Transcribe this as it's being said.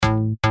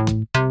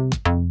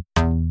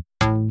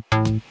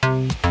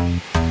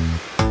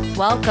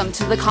Welcome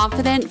to the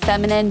Confident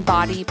Feminine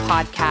Body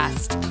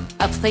Podcast,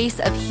 a place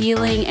of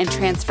healing and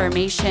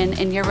transformation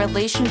in your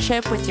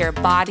relationship with your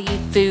body,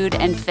 food,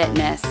 and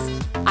fitness.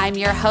 I'm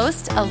your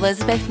host,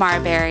 Elizabeth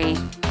Marbury.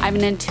 I'm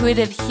an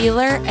intuitive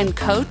healer and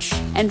coach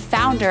and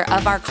founder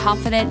of our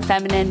Confident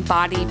Feminine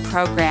Body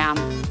program,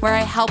 where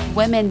I help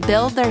women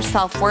build their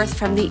self-worth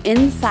from the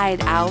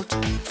inside out,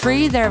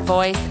 free their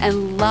voice,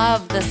 and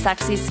love the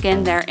sexy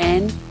skin they're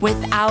in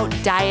without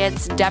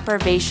diets,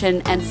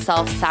 deprivation, and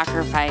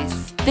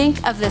self-sacrifice.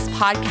 Think of this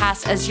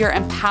podcast as your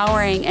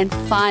empowering and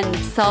fun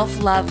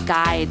self-love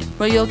guide,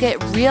 where you'll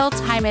get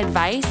real-time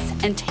advice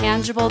and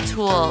tangible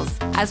tools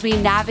as we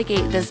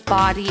navigate this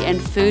body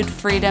and food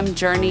freedom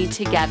journey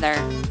together.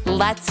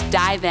 Let's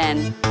dive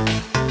in.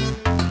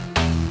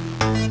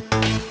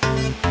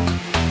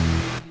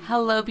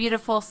 Hello,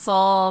 beautiful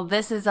soul.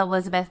 This is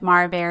Elizabeth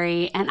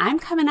Marbury, and I'm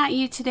coming at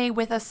you today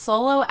with a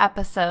solo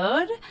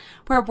episode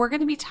where we're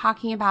going to be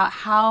talking about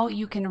how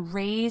you can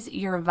raise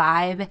your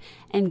vibe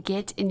and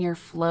get in your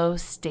flow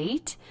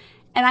state.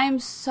 And I'm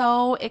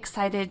so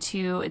excited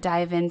to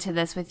dive into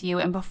this with you.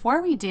 And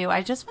before we do,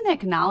 I just want to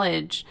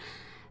acknowledge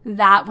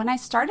that when I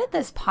started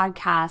this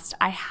podcast,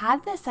 I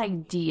had this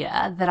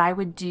idea that I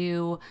would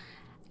do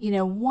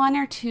one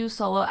or two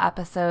solo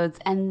episodes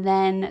and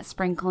then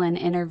sprinkle in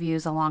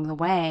interviews along the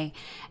way.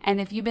 And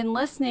if you've been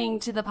listening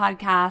to the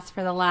podcast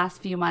for the last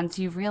few months,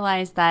 you've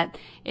realized that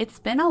it's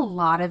been a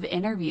lot of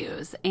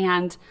interviews.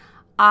 And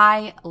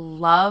I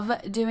love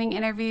doing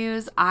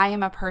interviews. I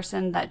am a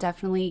person that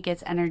definitely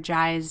gets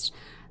energized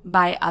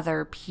by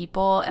other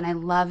people, and I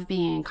love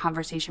being in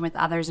conversation with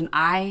others. And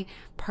I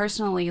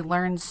personally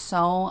learn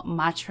so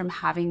much from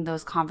having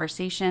those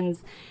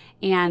conversations.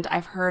 And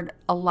I've heard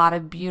a lot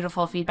of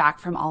beautiful feedback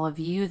from all of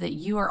you that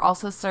you are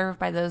also served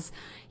by those,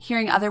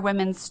 hearing other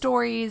women's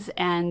stories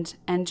and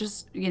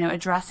just,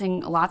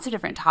 addressing lots of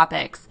different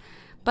topics.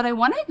 But I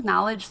want to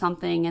acknowledge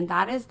something, and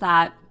that is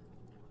that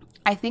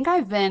I think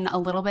I've been a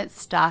little bit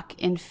stuck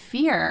in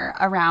fear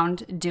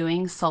around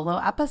doing solo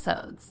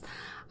episodes.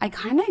 I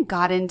kind of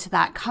got into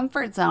that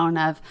comfort zone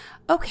of,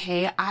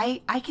 okay,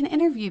 I can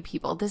interview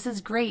people. This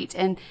is great.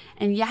 And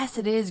yes,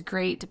 it is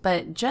great.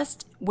 But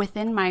just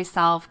within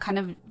myself, kind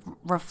of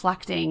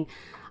reflecting,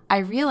 I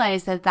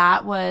realized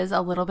that was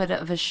a little bit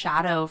of a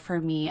shadow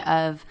for me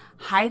of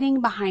hiding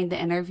behind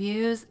the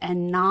interviews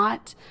and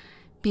not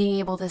being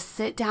able to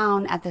sit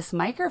down at this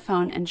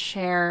microphone and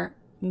share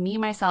me,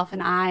 myself,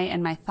 and I,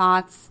 and my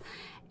thoughts,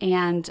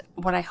 and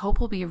what I hope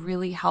will be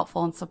really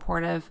helpful and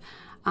supportive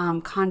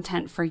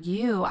content for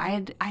you.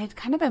 I had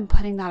kind of been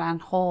putting that on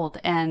hold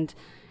and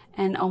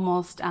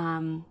almost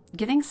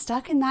getting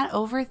stuck in that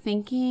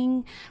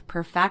overthinking,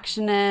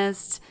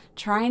 perfectionist,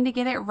 trying to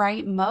get it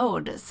right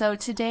mode. So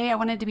today I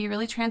wanted to be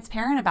really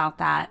transparent about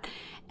that,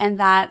 and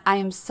that I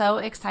am so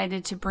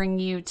excited to bring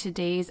you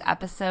today's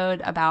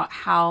episode about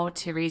how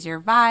to raise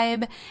your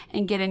vibe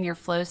and get in your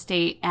flow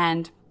state.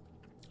 And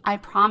I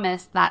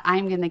promise that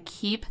I'm going to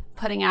keep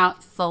putting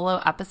out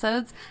solo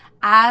episodes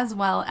as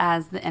well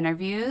as the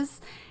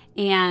interviews.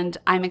 And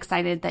I'm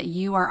excited that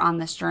you are on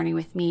this journey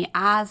with me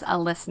as a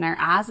listener,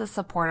 as a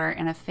supporter,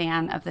 and a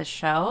fan of the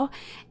show.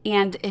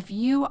 And if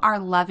you are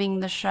loving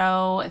the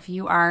show, if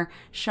you are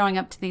showing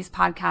up to these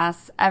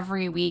podcasts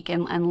every week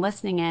and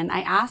listening in,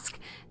 I ask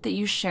that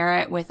you share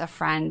it with a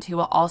friend who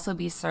will also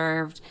be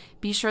served.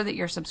 Be sure that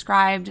you're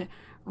subscribed,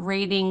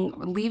 rating,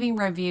 leaving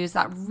reviews.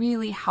 That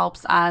really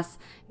helps us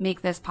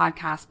make this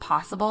podcast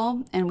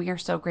possible. And we are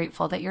so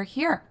grateful that you're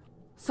here.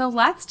 So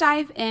let's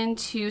dive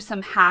into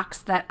some hacks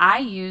that I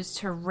use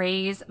to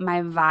raise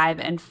my vibe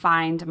and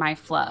find my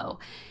flow.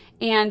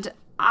 And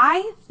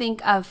I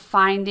think of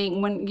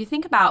when you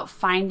think about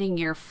finding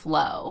your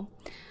flow,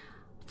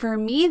 for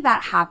me,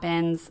 that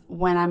happens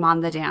when I'm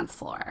on the dance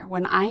floor,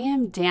 when I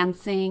am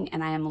dancing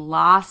and I am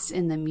lost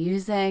in the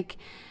music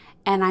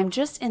and I'm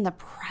just in the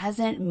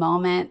present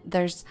moment.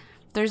 There's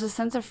a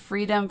sense of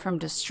freedom from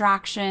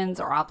distractions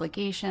or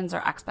obligations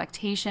or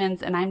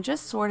expectations, and I'm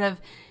just sort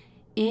of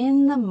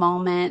in the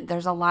moment.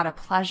 There's a lot of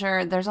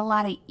pleasure. There's a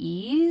lot of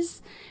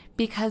ease,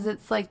 because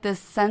it's like this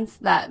sense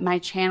that my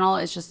channel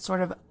is just sort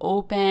of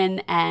open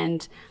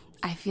and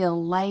I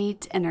feel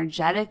light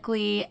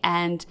energetically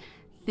and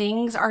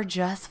things are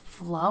just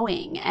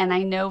flowing. And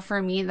I know for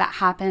me that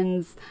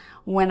happens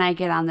when I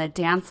get on the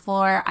dance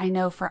floor. I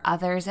know for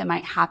others it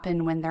might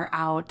happen when they're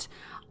out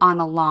on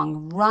a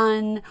long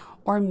run,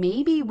 or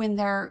maybe when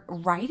they're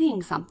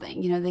writing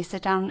something. They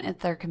sit down at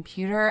their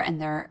computer and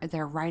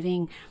they're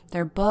writing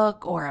their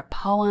book or a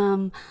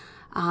poem,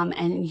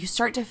 and you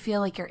start to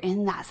feel like you're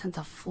in that sense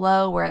of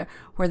flow where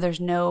there's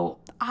no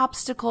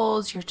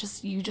obstacles.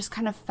 You just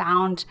kind of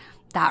found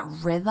that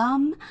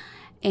rhythm.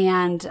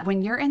 And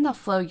when you're in the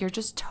flow, you're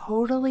just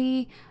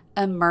totally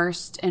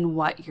immersed in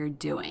what you're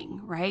doing,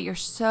 right? You're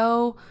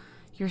so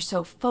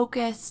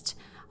focused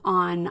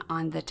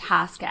on the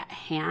task at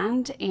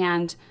hand,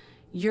 and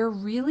you're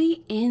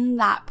really in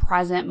that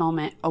present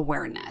moment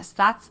awareness.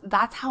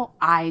 That's how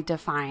I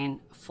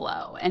define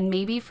flow. And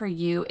maybe for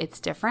you, it's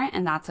different,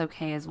 and that's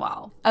okay as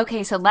well.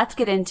 Okay, so let's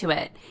get into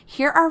it.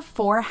 Here are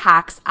 4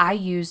 hacks I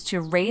use to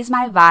raise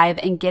my vibe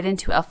and get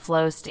into a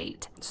flow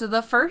state. So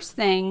the first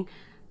thing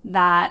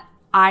that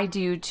I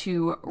do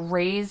to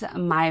raise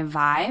my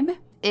vibe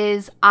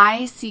is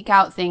I seek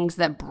out things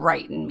that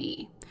brighten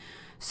me.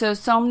 So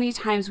many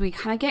times we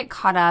kind of get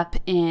caught up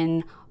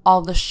in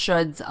all the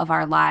shoulds of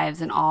our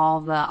lives and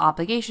all the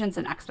obligations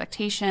and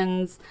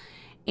expectations.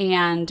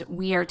 And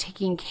we are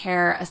taking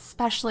care,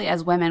 especially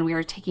as women, we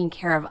are taking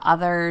care of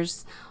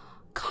others,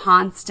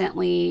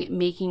 constantly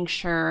making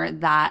sure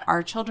that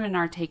our children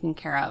are taken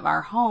care of,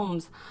 our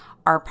homes,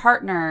 our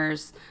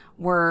partners,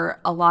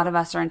 a lot of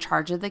us are in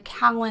charge of the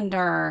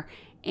calendar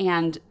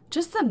and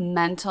just the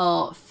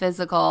mental,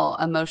 physical,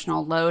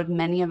 emotional load.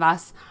 Many of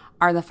us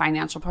are the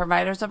financial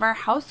providers of our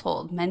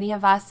household. Many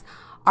of us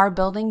are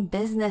building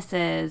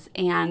businesses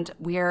and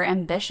we are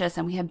ambitious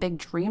and we have big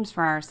dreams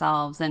for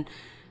ourselves. And,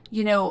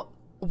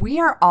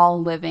 we are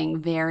all living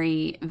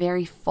very,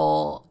 very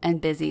full and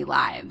busy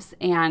lives.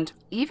 And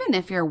even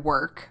if your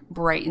work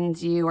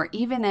brightens you, or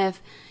even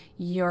if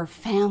your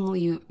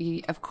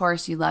family, of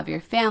course, you love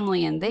your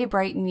family and they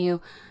brighten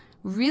you,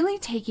 really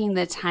taking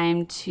the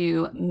time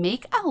to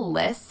make a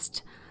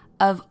list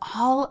of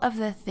all of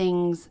the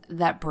things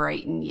that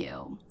brighten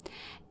you.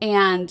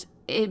 And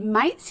it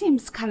might seem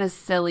kind of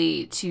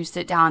silly to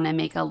sit down and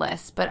make a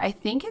list, but I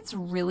think it's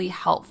really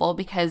helpful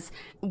because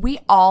we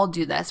all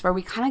do this where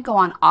we kind of go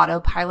on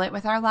autopilot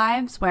with our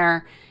lives,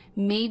 where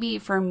maybe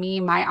for me,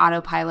 my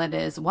autopilot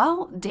is,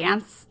 well,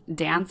 dance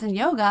and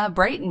yoga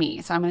brighten me.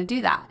 So I'm going to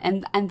do that.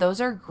 And those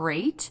are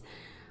great,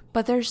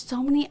 but there's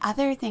so many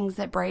other things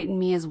that brighten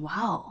me as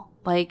well,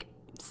 like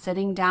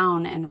sitting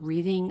down and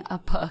reading a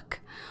book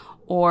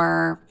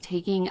or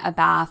taking a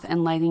bath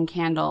and lighting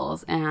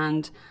candles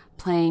and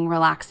playing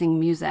relaxing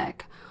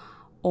music,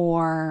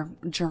 or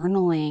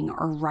journaling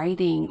or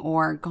writing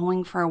or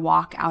going for a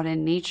walk out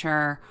in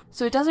nature.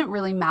 So it doesn't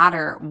really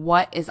matter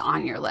what is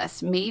on your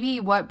list. Maybe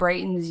what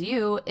brightens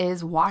you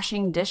is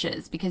washing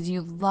dishes because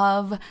you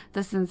love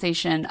the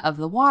sensation of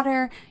the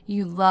water.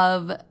 You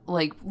love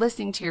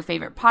listening to your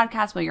favorite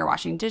podcast while you're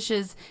washing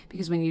dishes,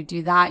 because when you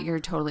do that, you're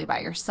totally by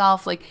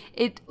yourself.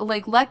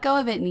 Let go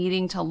of it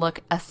needing to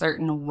look a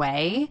certain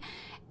way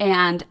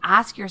and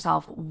ask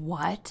yourself,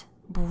 what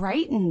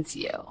brightens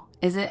you?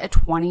 Is it a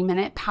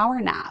 20-minute power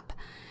nap?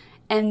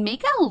 And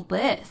make a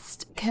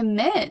list.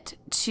 Commit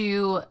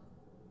to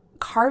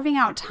carving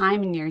out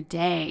time in your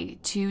day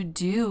to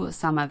do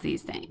some of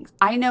these things.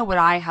 I know what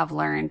I have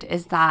learned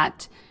is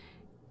that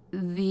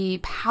the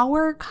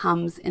power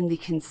comes in the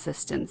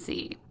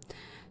consistency.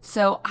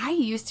 So I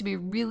used to be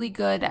really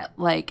good at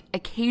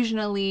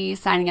occasionally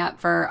signing up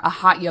for a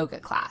hot yoga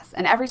class.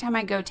 And every time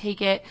I go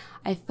take it,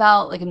 I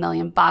felt like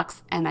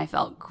 $1,000,000 and I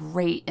felt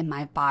great in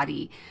my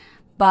body.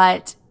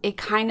 But it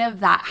kind of,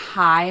 that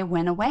high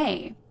went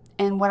away.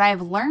 And what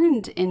I've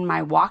learned in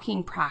my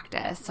walking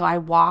practice, so I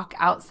walk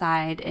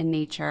outside in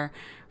nature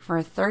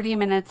for 30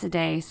 minutes a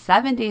day,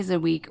 7 days a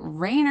week,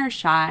 rain or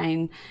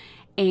shine,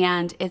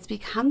 and it's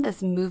become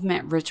this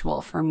movement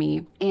ritual for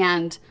me.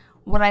 And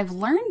what I've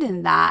learned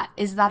in that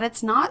is that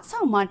it's not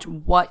so much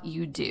what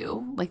you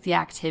do, like the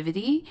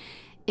activity,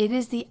 it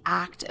is the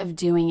act of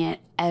doing it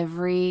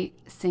every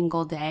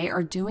single day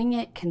or doing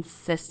it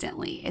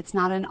consistently. It's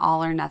not an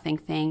all or nothing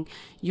thing.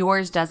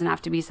 Yours doesn't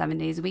have to be 7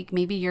 days a week.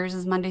 Maybe yours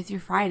is Monday through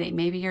Friday.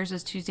 Maybe yours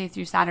is Tuesday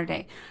through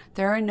Saturday.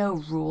 There are no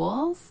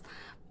rules,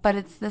 but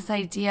it's this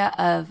idea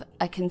of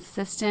a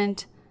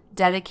consistent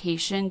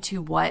dedication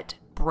to what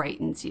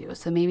brightens you.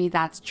 So maybe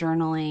that's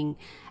journaling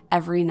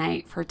every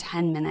night for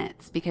 10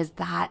 minutes, because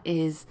that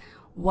is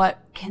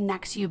what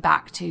connects you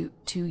back to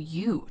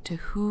you, to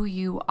who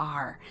you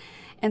are.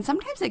 And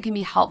sometimes it can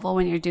be helpful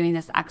when you're doing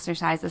this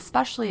exercise,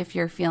 especially if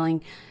you're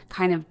feeling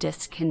kind of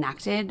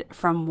disconnected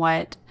from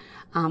what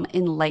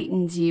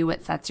enlightens you,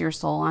 what sets your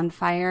soul on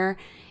fire,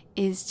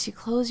 is to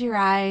close your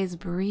eyes,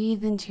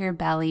 breathe into your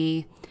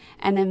belly,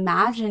 and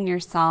imagine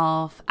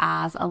yourself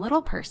as a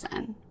little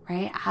person,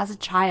 right? As a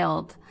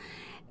child,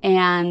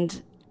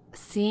 and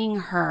seeing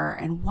her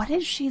and what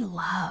does she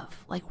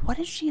love? What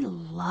does she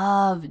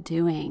love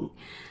doing?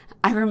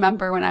 I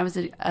remember when I was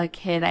a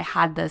kid, I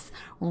had this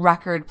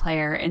record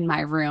player in my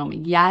room.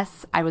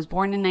 Yes, I was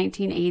born in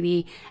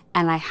 1980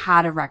 and I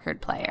had a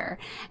record player.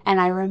 And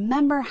I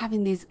remember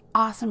having these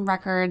awesome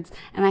records,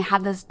 and I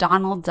had this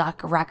Donald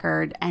Duck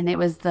record, and it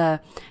was the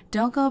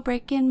 "Don't Go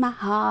Breaking My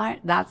Heart,"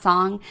 that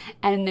song.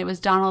 And it was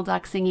Donald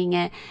Duck singing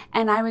it.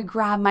 And I would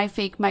grab my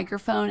fake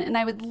microphone and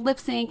I would lip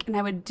sync, and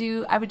I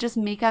would just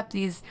make up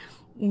these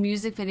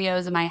music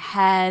videos in my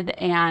head,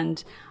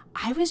 and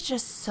I was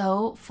just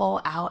so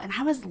full out and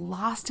I was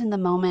lost in the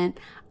moment.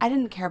 I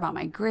didn't care about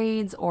my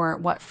grades or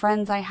what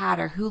friends I had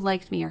or who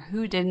liked me or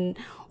who didn't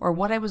or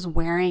what I was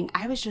wearing.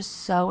 I was just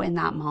so in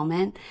that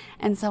moment.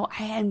 And so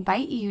I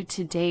invite you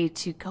today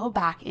to go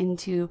back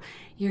into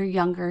your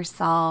younger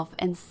self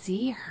and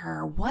see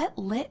her. What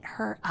lit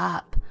her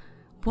up?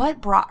 What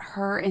brought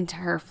her into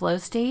her flow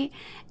state?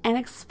 And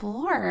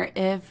explore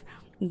if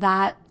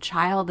that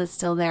child is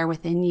still there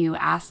within you,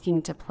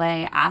 asking to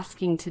play,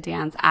 asking to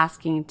dance,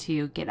 asking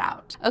to get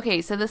out.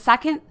 Okay, so the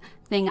second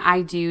thing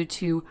I do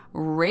to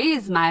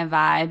raise my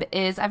vibe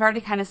is, I've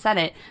already kind of said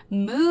it,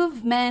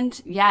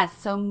 movement. Yes,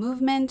 so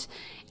movement,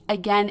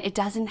 again, it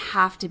doesn't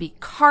have to be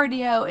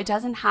cardio. It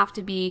doesn't have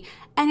to be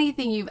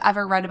anything you've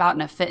ever read about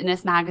in a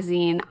fitness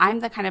magazine. I'm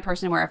the kind of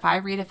person where if I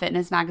read a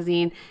fitness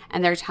magazine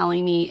and they're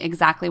telling me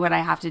exactly what I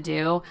have to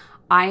do,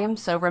 I am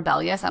so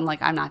rebellious. I'm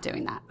like, I'm not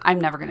doing that.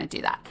 I'm never going to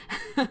do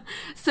that.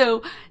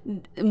 So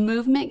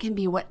movement can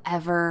be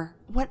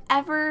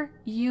whatever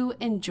you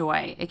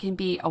enjoy. It can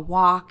be a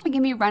walk, it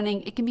can be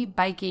running, it can be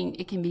biking,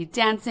 it can be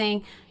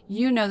dancing.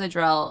 You know the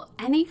drill.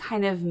 Any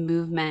kind of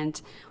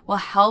movement will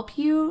help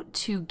you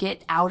to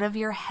get out of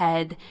your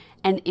head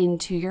and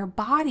into your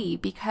body,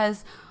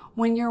 because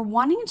when you're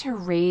wanting to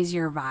raise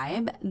your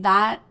vibe,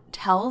 that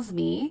tells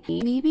me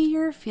maybe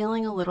you're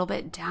feeling a little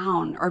bit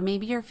down, or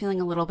maybe you're feeling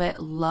a little bit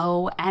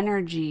low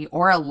energy,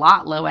 or a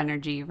lot low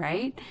energy,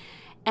 right?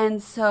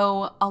 And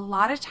so a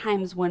lot of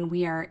times when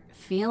we are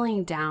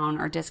feeling down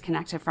or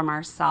disconnected from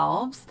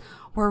ourselves,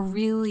 we're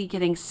really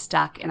getting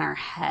stuck in our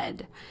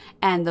head.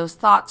 And those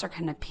thoughts are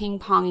kind of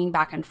ping-ponging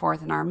back and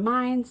forth in our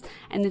minds.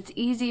 And it's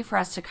easy for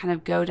us to kind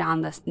of go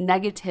down this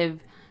negative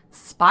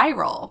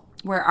spiral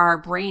where our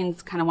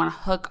brains kind of want to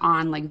hook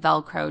on like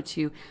Velcro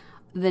to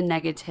the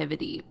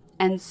negativity.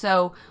 And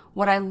so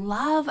what I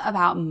love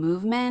about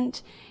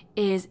movement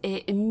is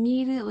it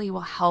immediately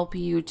will help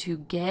you to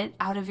get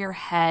out of your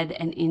head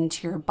and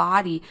into your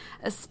body,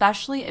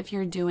 especially if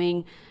you're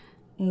doing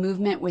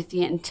movement with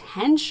the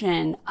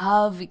intention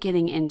of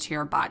getting into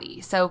your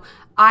body. So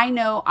I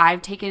know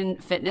I've taken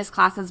fitness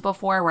classes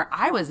before where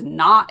I was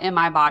not in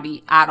my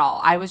body at all.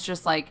 I was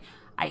just like,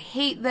 I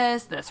hate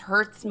this. This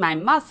hurts my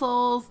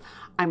muscles.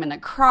 I'm going to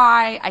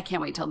cry. I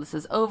can't wait till this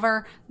is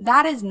over.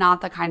 That is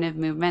not the kind of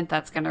movement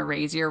that's going to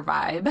raise your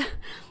vibe.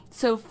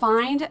 So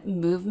find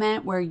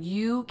movement where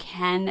you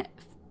can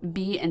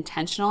be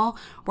intentional,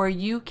 where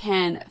you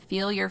can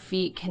feel your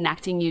feet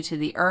connecting you to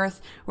the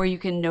earth, where you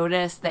can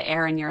notice the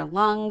air in your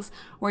lungs,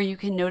 where you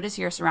can notice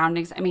your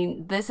surroundings. I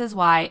mean, this is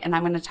why, and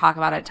I'm going to talk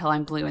about it till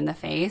I'm blue in the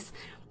face,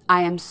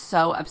 I am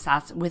so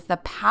obsessed with the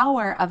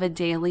power of a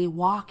daily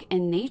walk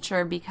in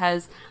nature,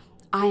 because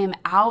I am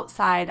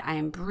outside, I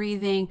am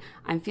breathing,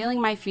 I'm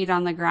feeling my feet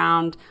on the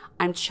ground,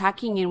 I'm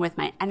checking in with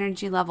my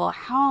energy level.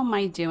 How am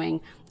I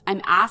doing?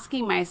 I'm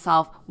asking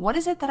myself, what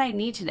is it that I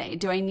need today?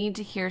 Do I need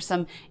to hear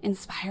some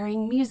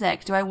inspiring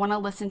music? Do I want to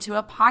listen to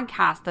a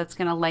podcast that's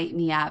going to light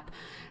me up?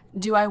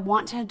 Do I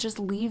want to just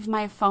leave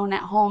my phone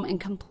at home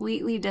and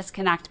completely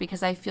disconnect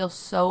because I feel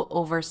so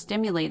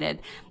overstimulated?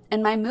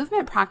 And my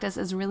movement practice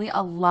is really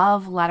a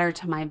love letter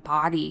to my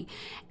body.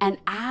 And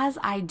as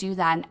I do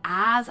that, and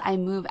as I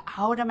move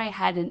out of my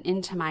head and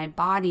into my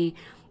body,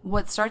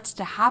 what starts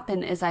to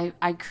happen is I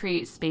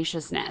create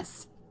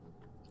spaciousness.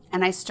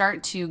 And I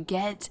start to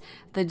get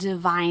the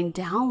divine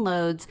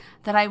downloads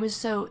that I was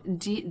so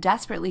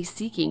desperately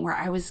seeking, where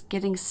I was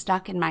getting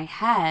stuck in my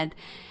head.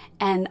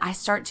 And I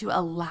start to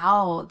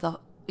allow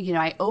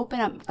I open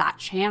up that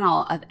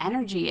channel of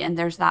energy, and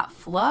there's that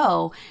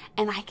flow,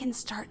 and I can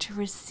start to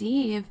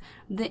receive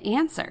the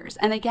answers.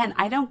 And again,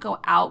 I don't go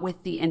out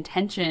with the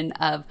intention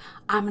of,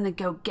 I'm going to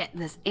go get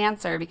this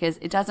answer, because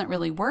it doesn't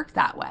really work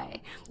that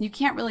way. You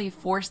can't really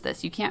force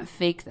this. You can't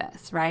fake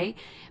this, right?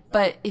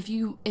 But if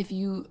you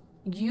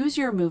use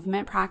your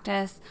movement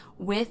practice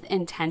with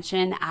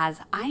intention,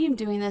 as I am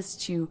doing this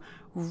to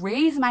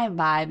raise my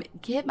vibe,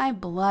 get my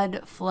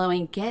blood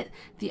flowing, get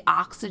the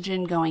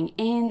oxygen going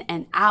in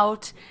and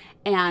out.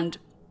 And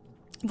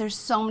there's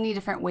so many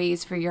different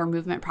ways for your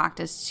movement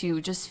practice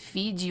to just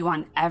feed you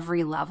on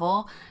every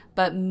level.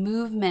 But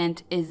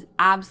movement is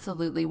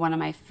absolutely one of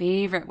my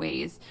favorite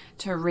ways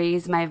to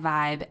raise my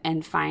vibe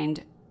and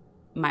find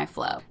my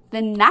flow.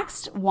 The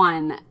next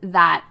one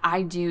that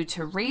I do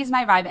to raise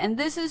my vibe, and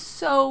this is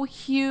so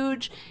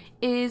huge,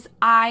 is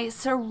I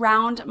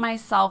surround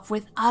myself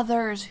with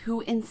others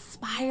who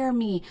inspire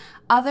me,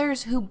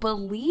 others who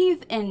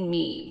believe in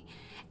me,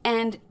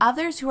 and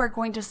others who are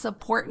going to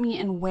support me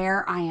in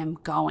where I am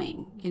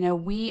going.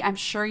 I'm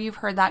sure you've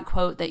heard that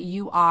quote that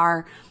you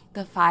are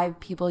the 5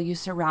 people you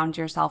surround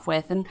yourself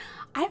with. And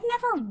I've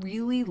never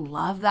really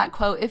loved that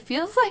quote. It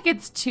feels like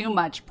it's too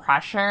much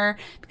pressure,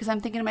 because I'm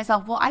thinking to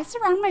myself, well, I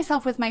surround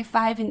myself with my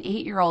 5 and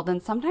 8-year-old,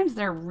 and sometimes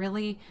they're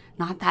really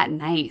not that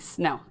nice.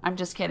 No, I'm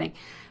just kidding.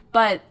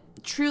 But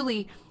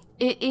truly,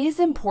 it is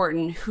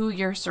important who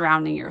you're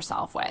surrounding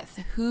yourself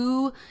with,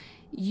 who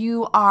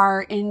you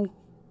are in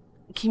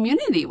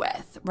community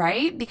with,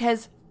 right?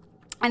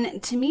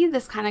 And to me,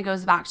 this kind of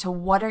goes back to,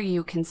 what are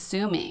you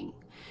consuming?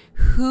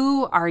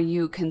 Who are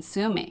you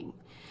consuming?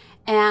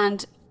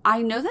 And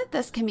I know that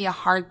this can be a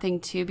hard thing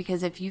too,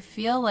 because if you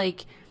feel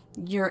like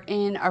you're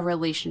in a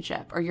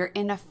relationship, or you're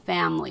in a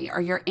family,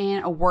 or you're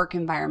in a work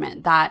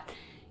environment that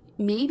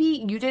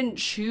maybe you didn't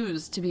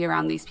choose to be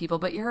around these people,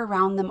 but you're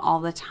around them all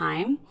the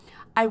time,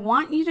 I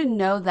want you to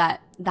know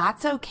that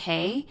that's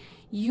okay.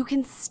 you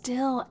can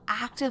still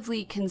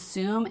actively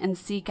consume and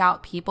seek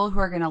out people who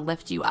are going to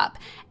lift you up.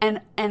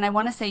 And I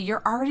want to say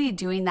you're already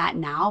doing that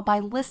now by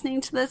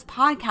listening to this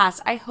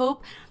podcast. I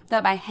hope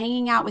that by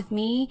hanging out with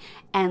me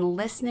and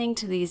listening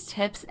to these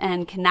tips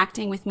and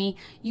connecting with me,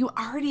 you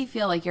already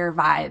feel like your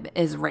vibe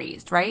is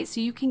raised, right?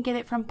 So you can get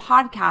it from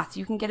podcasts,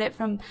 you can get it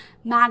from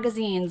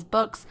magazines,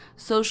 books,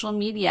 social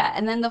media.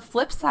 And then the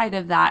flip side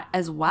of that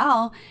as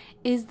well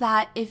is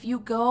that if you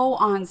go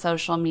on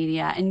social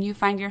media and you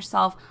find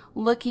yourself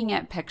looking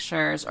at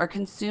pictures or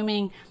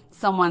consuming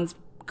someone's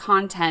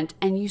content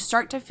and you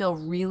start to feel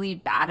really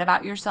bad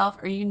about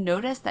yourself, or you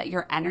notice that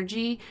your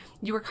energy,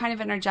 you were kind of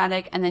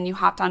energetic and then you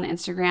hopped on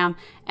Instagram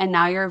and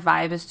now your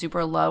vibe is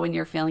super low and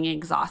you're feeling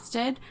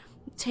exhausted,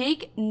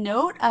 take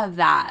note of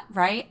that,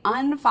 right?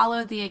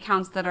 Unfollow the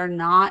accounts that are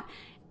not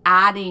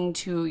adding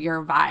to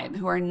your vibe,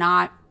 who are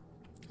not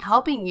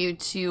helping you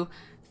to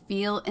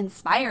feel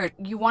inspired.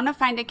 You want to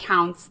find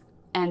accounts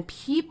and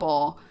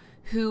people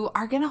who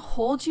are going to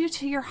hold you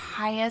to your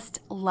highest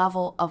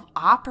level of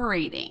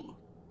operating,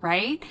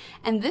 right?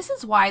 And this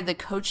is why the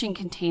coaching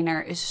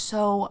container is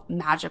so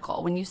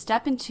magical. When you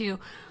step into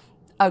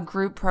a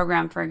group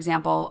program, for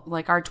example,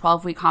 like our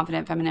 12-week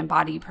Confident Feminine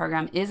Body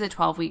program is a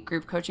 12-week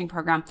group coaching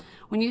program.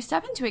 When you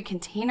step into a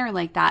container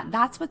like that,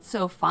 that's what's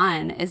so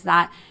fun, is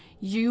that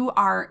you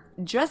are,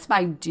 just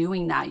by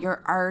doing that,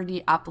 you're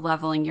already up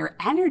leveling your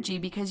energy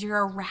because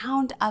you're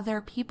around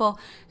other people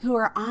who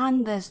are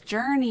on this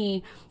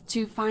journey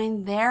to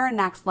find their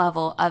next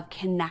level of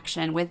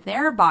connection with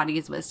their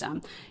body's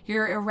wisdom.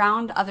 You're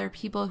around other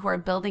people who are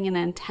building an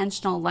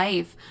intentional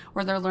life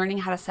where they're learning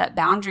how to set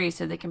boundaries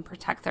so they can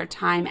protect their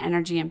time,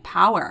 energy, and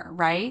power,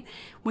 right?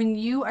 When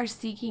you are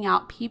seeking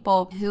out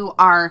people who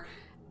are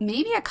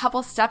maybe a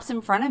couple steps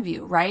in front of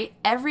you, right?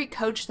 Every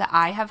coach that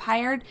I have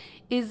hired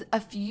is a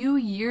few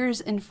years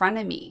in front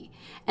of me,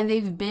 and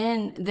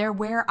they're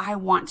where I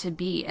want to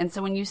be. And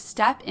so when you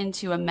step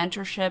into a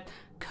mentorship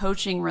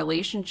coaching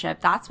relationship,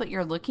 that's what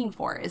you're looking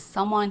for, is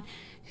someone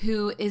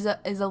who is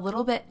a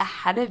little bit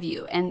ahead of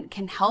you and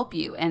can help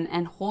you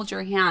and hold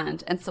your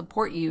hand and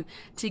support you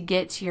to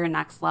get to your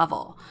next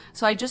level.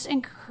 So I just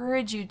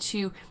encourage you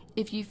to,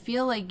 if you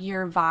feel like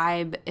your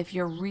vibe, if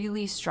you're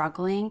really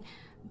struggling,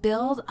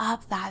 build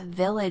up that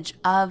village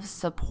of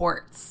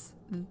supports.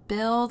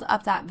 Build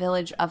up that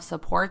village of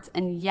supports.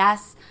 And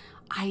yes,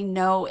 I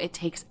know it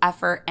takes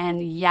effort.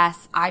 And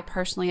yes, I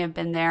personally have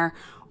been there,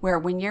 where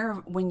when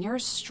you're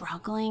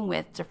struggling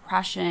with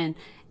depression,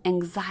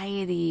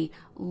 anxiety,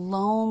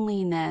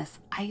 loneliness,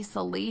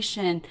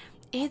 isolation,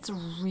 it's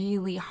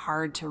really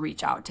hard to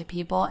reach out to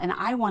people. And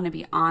I want to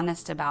be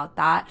honest about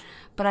that,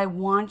 but I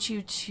want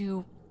you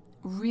to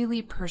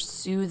really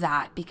pursue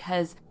that,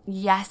 because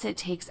yes, it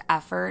takes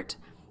effort.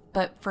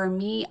 But for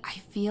me, I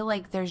feel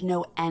like there's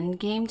no end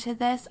game to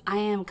this. I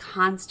am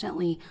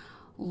constantly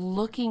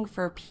looking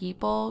for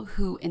people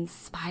who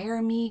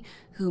inspire me,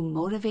 who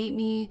motivate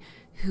me,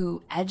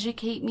 who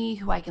educate me,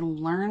 who I can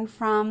learn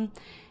from.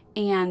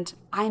 And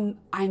I'm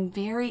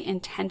very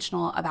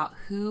intentional about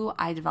who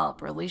I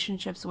develop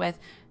relationships with,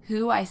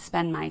 who I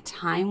spend my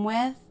time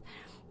with,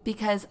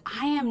 because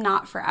I am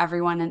not for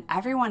everyone and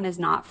everyone is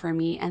not for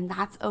me. And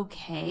that's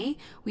okay.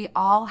 We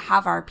all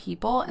have our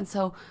people. And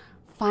so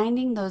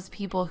finding those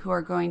people who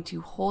are going to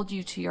hold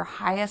you to your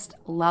highest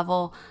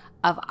level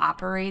of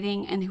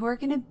operating and who are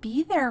going to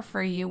be there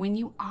for you when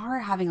you are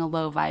having a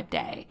low vibe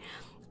day.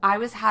 I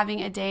was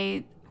having a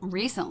day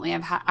recently,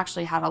 I've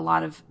actually had a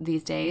lot of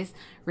these days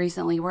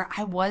recently where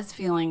I was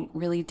feeling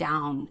really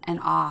down and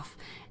off,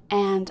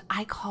 and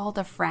I called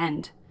a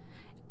friend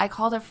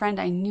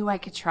I knew I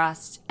could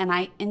trust,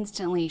 and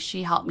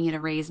she helped me to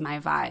raise my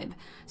vibe.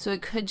 So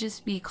it could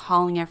just be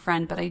calling a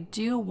friend, but I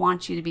do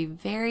want you to be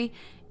very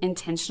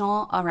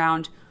intentional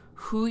around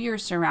who you're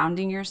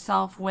surrounding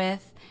yourself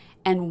with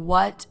and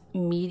what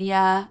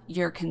media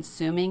you're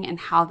consuming and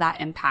how that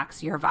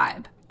impacts your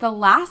vibe. The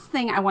last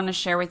thing I want to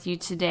share with you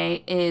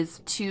today is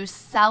to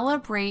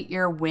celebrate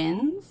your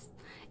wins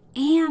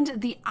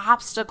and the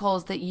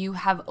obstacles that you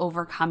have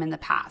overcome in the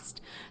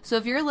past. So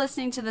if you're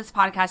listening to this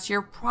podcast,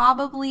 you're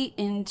probably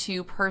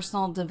into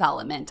personal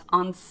development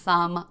on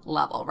some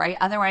level, right?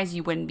 Otherwise,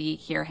 you wouldn't be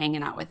here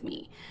hanging out with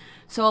me.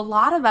 So a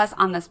lot of us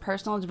on this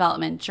personal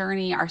development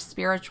journey, our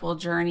spiritual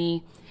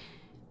journey,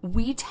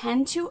 we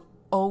tend to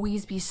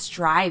always be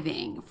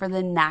striving for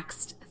the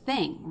next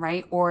thing,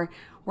 right? Or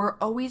we're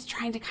always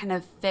trying to kind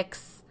of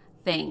fix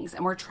things,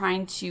 and we're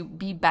trying to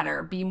be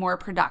better, be more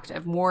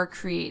productive, more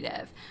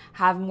creative,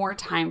 have more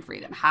time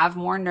freedom, have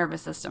more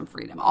nervous system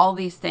freedom, all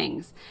these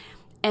things.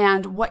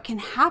 And what can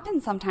happen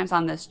sometimes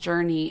on this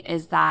journey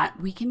is that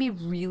we can be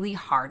really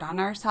hard on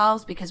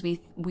ourselves because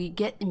we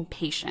get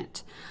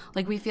impatient.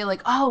 Like we feel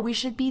like, oh, we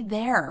should be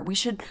there. We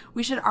should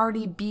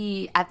already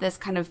be at this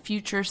kind of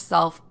future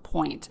self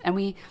point. And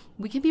we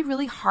can be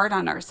really hard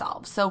on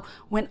ourselves. So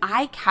when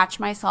I catch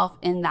myself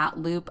in that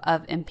loop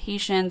of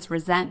impatience,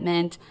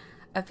 resentment,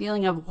 a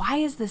feeling of, why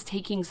is this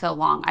taking so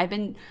long? I've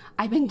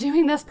been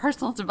doing this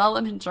personal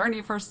development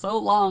journey for so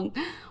long.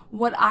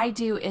 What I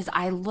do is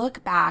I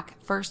look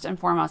back first and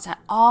foremost at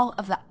all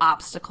of the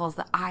obstacles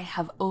that I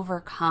have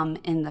overcome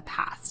in the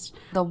past.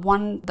 The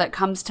one that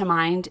comes to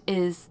mind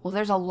is, well,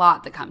 there's a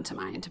lot that come to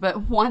mind,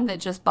 but one that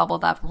just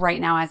bubbled up right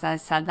now as I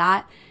said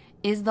that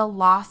is the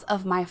loss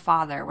of my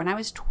father. When I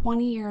was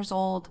 20 years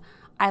old,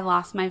 I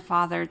lost my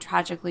father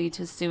tragically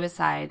to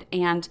suicide,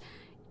 and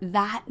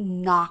that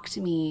knocked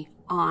me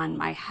on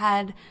my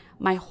head.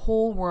 My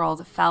whole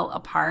world fell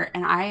apart,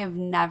 and I have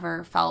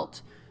never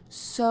felt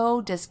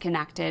so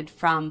disconnected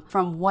from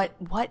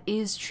what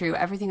is true.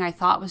 Everything I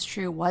thought was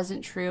true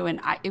wasn't true,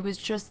 and it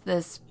was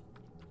this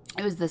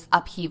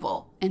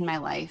upheaval in my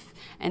life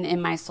and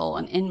in my soul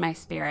and in my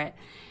spirit.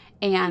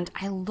 And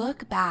I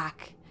look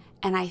back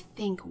and I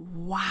think,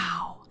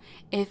 wow,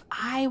 if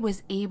I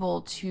was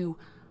able to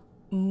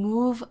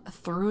move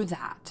through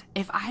that,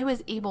 if I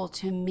was able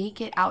to make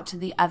it out to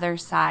the other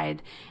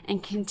side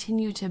and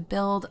continue to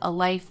build a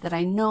life that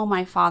I know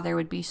my father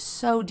would be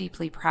so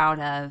deeply proud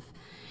of,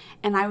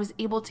 and I was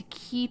able to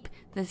keep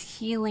this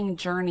healing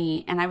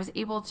journey, and I was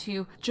able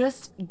to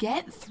just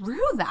get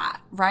through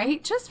that,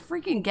 right? Just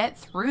freaking get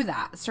through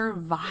that,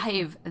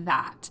 survive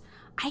that.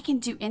 I can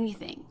do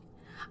anything.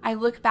 I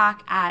look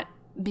back at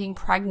being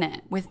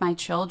pregnant with my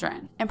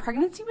children, and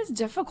pregnancy was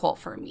difficult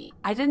for me.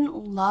 I didn't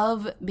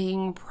love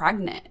being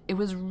pregnant. It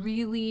was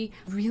really,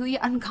 really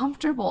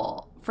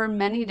uncomfortable for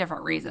many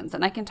different reasons,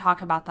 and I can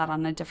talk about that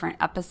on a different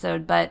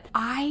episode, but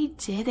I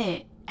did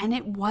it. And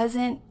it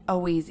wasn't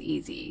always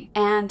easy.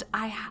 And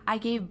I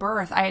gave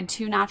birth. I had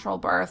 2 natural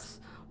births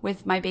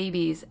with my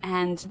babies,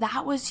 and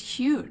that was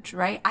huge,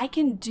 right? I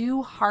can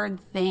do hard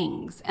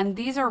things, and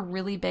these are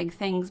really big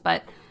things,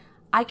 but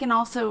I can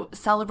also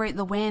celebrate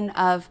the win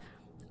of,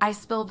 I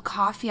spilled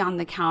coffee on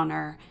the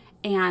counter,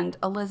 and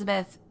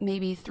Elizabeth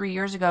maybe 3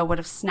 years ago would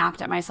have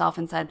snapped at myself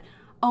and said,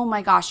 oh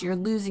my gosh, you're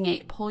losing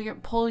it.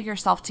 Pull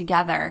yourself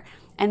together.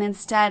 And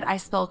instead, I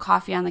spill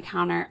coffee on the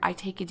counter. I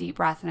take a deep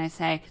breath and I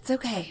say, it's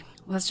okay.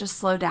 Let's just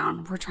slow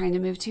down. We're trying to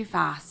move too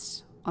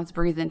fast. Let's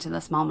breathe into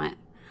this moment.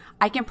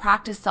 I can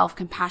practice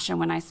self-compassion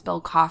when I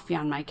spill coffee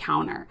on my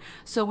counter.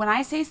 So when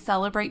I say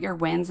celebrate your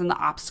wins and the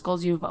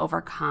obstacles you've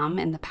overcome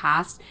in the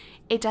past,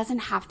 it doesn't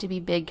have to be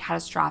big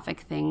catastrophic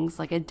things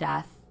like a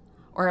death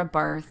or a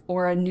birth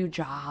or a new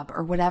job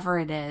or whatever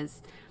it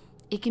is.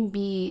 It can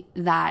be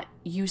that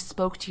you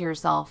spoke to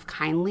yourself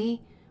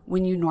kindly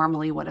when you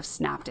normally would have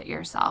snapped at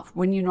yourself,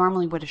 when you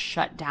normally would have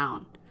shut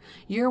down.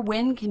 Your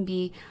win can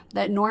be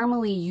that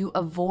normally you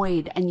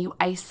avoid and you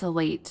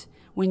isolate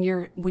when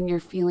you're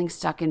feeling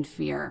stuck in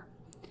fear.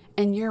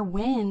 And your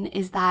win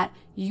is that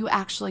you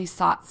actually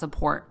sought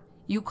support.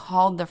 You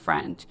called the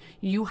friend.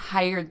 You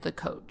hired the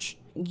coach.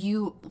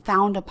 You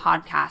found a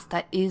podcast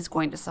that is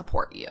going to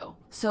support you.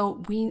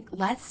 So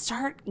let's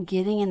start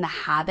getting in the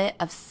habit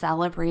of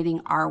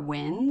celebrating our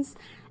wins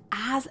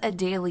as a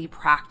daily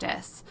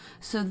practice.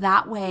 So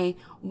that way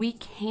we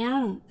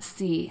can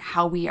see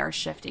how we are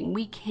shifting.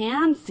 We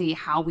can see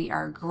how we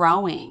are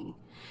growing.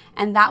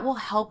 And that will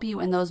help you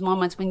in those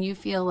moments when you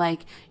feel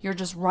like you're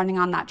just running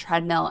on that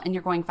treadmill and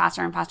you're going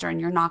faster and faster and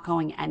you're not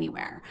going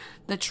anywhere.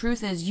 The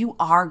truth is you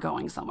are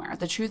going somewhere.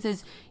 The truth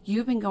is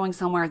you've been going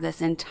somewhere this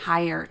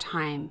entire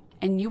time,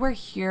 and you are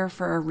here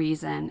for a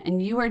reason,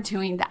 and you are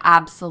doing the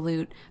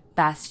absolute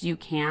best you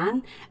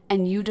can,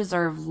 and you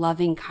deserve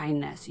loving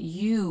kindness.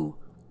 You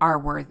are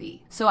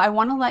worthy. So I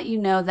want to let you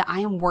know that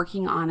I am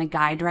working on a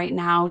guide right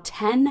now,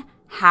 10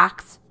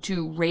 hacks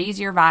to raise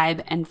your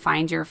vibe and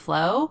find your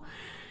flow.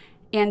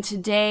 And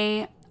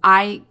today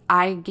I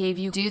gave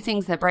you do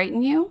things that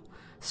brighten you,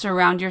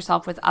 surround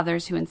yourself with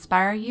others who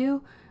inspire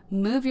you,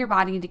 move your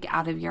body to get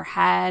out of your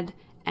head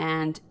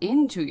and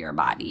into your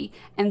body,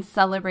 and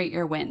celebrate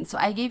your wins. So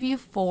I gave you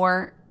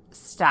 4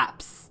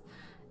 steps.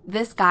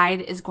 This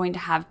guide is going to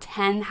have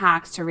 10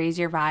 hacks to raise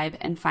your vibe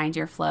and find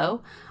your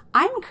flow.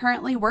 I'm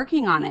currently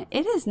working on it.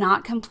 It is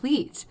not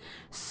complete.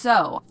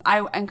 So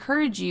I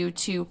encourage you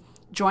to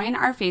join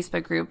our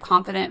Facebook group,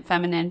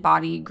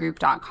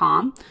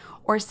 confidentfemininebodygroup.com,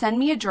 or send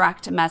me a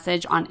direct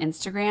message on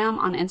Instagram.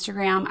 On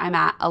Instagram, I'm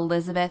at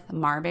Elizabeth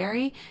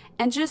Marbury,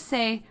 and just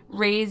say,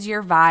 raise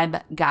your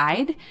vibe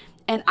guide.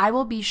 And I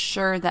will be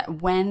sure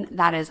that when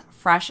that is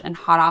fresh and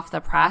hot off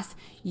the press,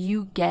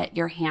 you get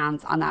your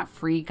hands on that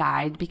free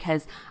guide,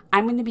 because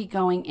I'm going to be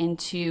going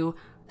into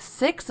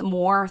 6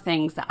 more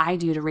things that I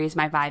do to raise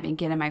my vibe and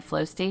get in my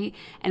flow state.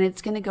 And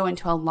it's going to go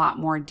into a lot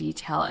more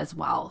detail as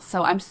well.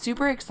 So I'm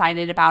super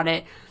excited about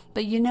it.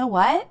 But you know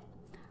what?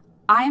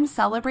 I am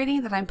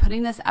celebrating that I'm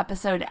putting this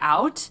episode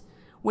out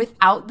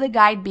without the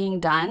guide being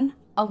done.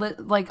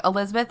 Like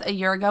Elizabeth a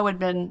year ago had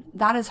been,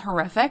 that is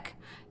horrific.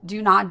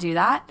 Do not do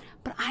that.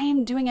 But I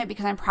am doing it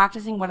because I'm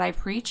practicing what I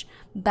preach.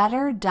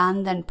 Better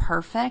done than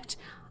perfect.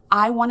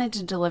 I wanted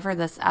to deliver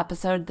this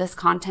episode, this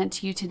content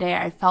to you today.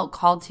 I felt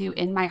called to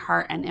in my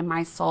heart and in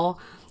my soul.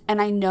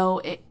 And I know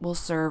it will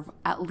serve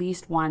at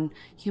least one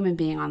human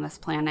being on this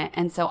planet.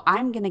 And so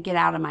I'm going to get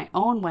out of my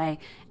own way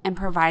and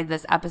provide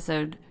this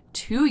episode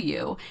to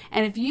you.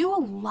 And if you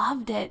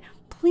loved it,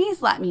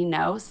 please let me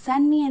know.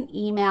 Send me an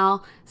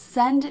email,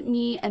 send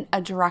me a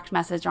direct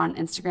message on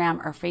Instagram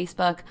or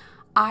Facebook.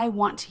 I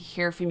want to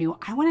hear from you.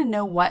 I want to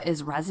know what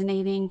is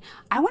resonating.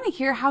 I want to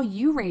hear how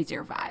you raise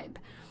your vibe.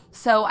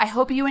 So I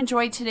hope you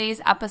enjoyed today's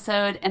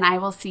episode, and I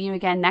will see you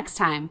again next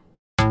time.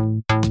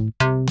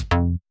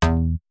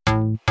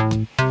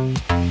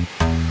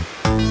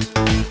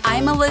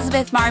 I'm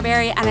Elizabeth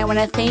Marbury, and I want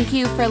to thank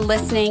you for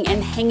listening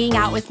and hanging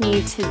out with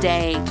me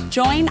today.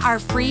 Join our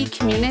free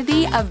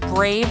community of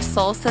brave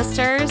soul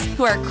sisters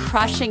who are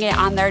crushing it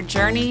on their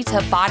journey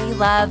to body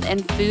love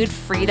and food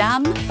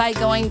freedom by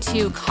going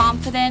to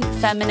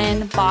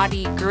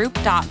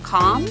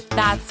ConfidentFeminineBodyGroup.com.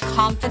 That's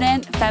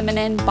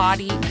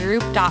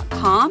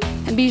ConfidentFeminineBodyGroup.com.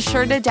 And be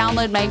sure to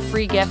download my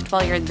free gift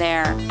while you're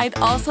there. I'd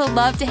also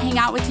love to hang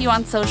out with you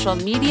on social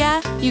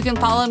media. You can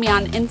follow me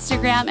on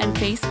Instagram and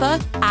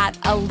Facebook at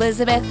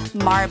Elizabeth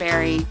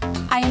Marbury.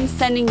 I am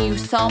sending you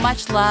so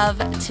much love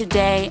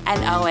today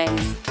and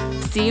always.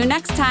 See you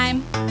next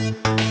time.